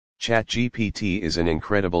ChatGPT is an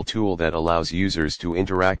incredible tool that allows users to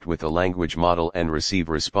interact with a language model and receive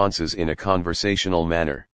responses in a conversational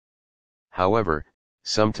manner. However,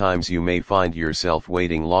 sometimes you may find yourself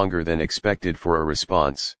waiting longer than expected for a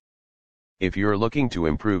response. If you're looking to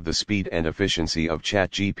improve the speed and efficiency of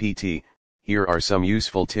ChatGPT, here are some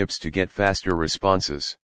useful tips to get faster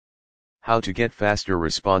responses. How to get faster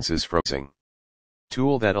responses from a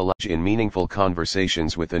tool that allows in meaningful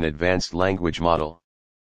conversations with an advanced language model.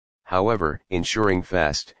 However, ensuring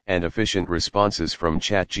fast and efficient responses from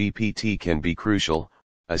ChatGPT can be crucial,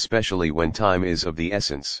 especially when time is of the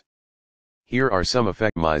essence. Here are some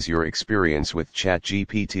optimize your experience with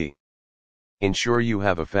ChatGPT. Ensure you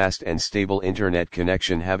have a fast and stable internet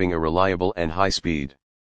connection. Having a reliable and high-speed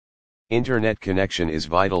internet connection is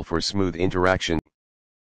vital for smooth interaction.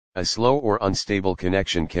 A slow or unstable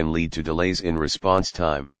connection can lead to delays in response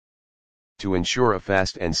time. To ensure a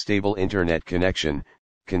fast and stable internet connection,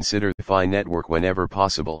 consider the Wi-Fi network whenever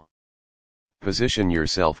possible. Position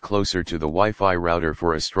yourself closer to the Wi-Fi router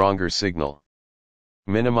for a stronger signal.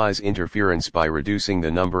 Minimize interference by reducing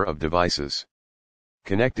the number of devices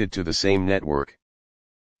connected to the same network.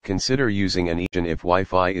 Consider using an EAN if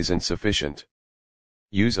Wi-Fi isn't sufficient.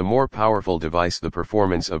 Use a more powerful device. The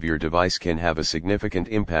performance of your device can have a significant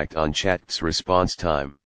impact on chat's response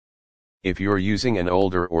time. If you're using an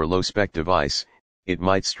older or low-spec device, it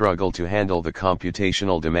might struggle to handle the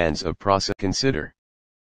computational demands of process. Consider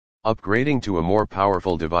upgrading to a more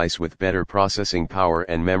powerful device with better processing power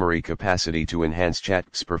and memory capacity to enhance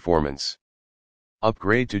chat's performance.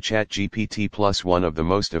 Upgrade to ChatGPT Plus. One of the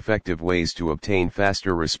most effective ways to obtain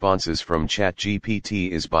faster responses from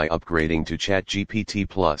ChatGPT is by upgrading to ChatGPT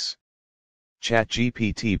Plus.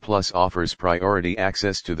 ChatGPT Plus offers priority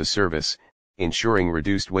access to the service, ensuring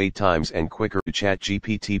reduced wait times and quicker.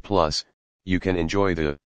 ChatGPT Plus, you can enjoy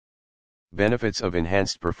the benefits of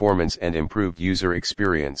enhanced performance and improved user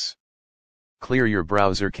experience. Clear your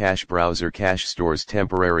browser cache. Browser cache stores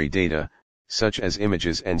temporary data, such as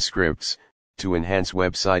images and scripts, to enhance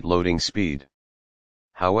website loading speed.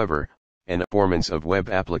 However, and performance of web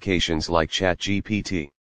applications like ChatGPT.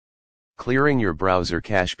 Clearing your browser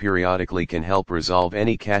cache periodically can help resolve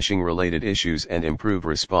any caching-related issues and improve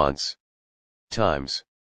response times.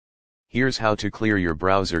 Here's how to clear your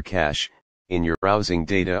browser cache. In your browsing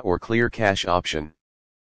data or clear cache option,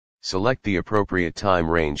 select the appropriate time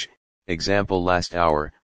range, example last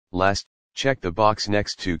hour, last. Check the box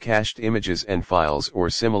next to cached images and files or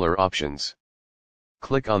similar options.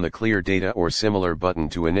 Click on the Clear Data or Similar button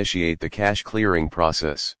to initiate the cache clearing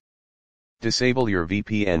process. Disable your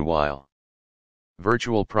VPN. While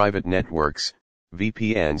virtual private networks,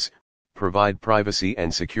 VPNs, provide privacy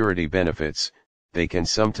and security benefits, they can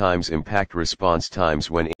sometimes impact response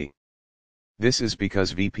times when this is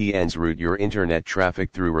because VPNs route your internet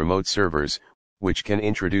traffic through remote servers, which can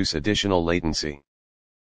introduce additional latency.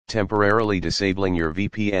 Temporarily disabling your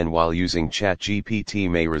VPN while using ChatGPT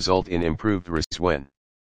may result in improved results. When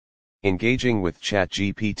engaging with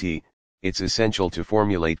ChatGPT, it's essential to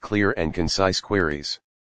formulate clear and concise queries.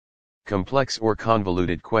 Complex or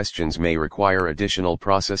convoluted questions may require additional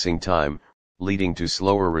processing time, leading to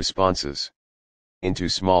slower responses. Into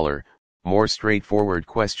smaller, more straightforward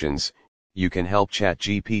questions, you can help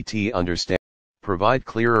ChatGPT understand. Provide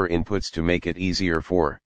clearer inputs to make it easier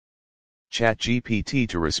for ChatGPT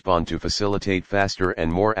to respond. To facilitate faster and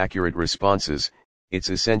more accurate responses, it's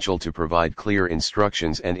essential to provide clear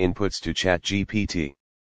instructions and inputs to ChatGPT.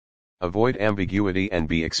 Avoid ambiguity and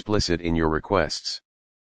be explicit in your requests.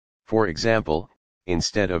 For example,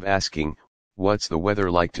 instead of asking, "What's the weather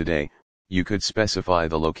like today?" you could specify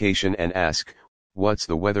the location and ask, "What's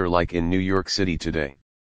the weather like in New York City today?"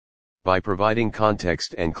 By providing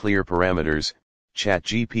context and clear parameters,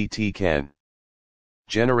 ChatGPT can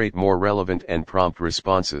generate more relevant and prompt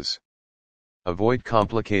responses. Avoid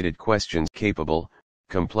complicated questions.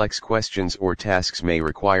 Complex questions or tasks may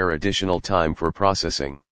require additional time for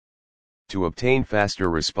processing. To obtain faster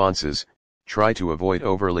responses, try to avoid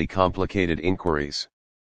overly complicated inquiries.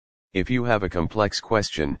 If you have a complex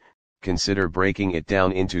question, consider breaking it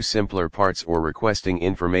down into simpler parts or requesting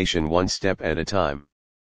information one step at a time.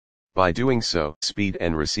 By doing so, speed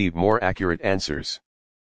and receive more accurate answers.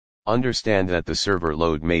 Understand that the server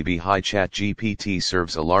load may be high. ChatGPT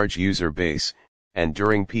serves a large user base, and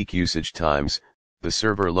during peak usage times, the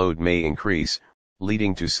server load may increase,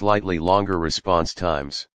 leading to slightly longer response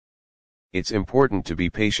times. It's important to be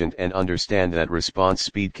patient and understand that response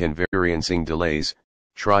speed can vary. Experiencing delays,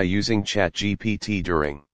 try using ChatGPT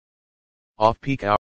during off-peak hours.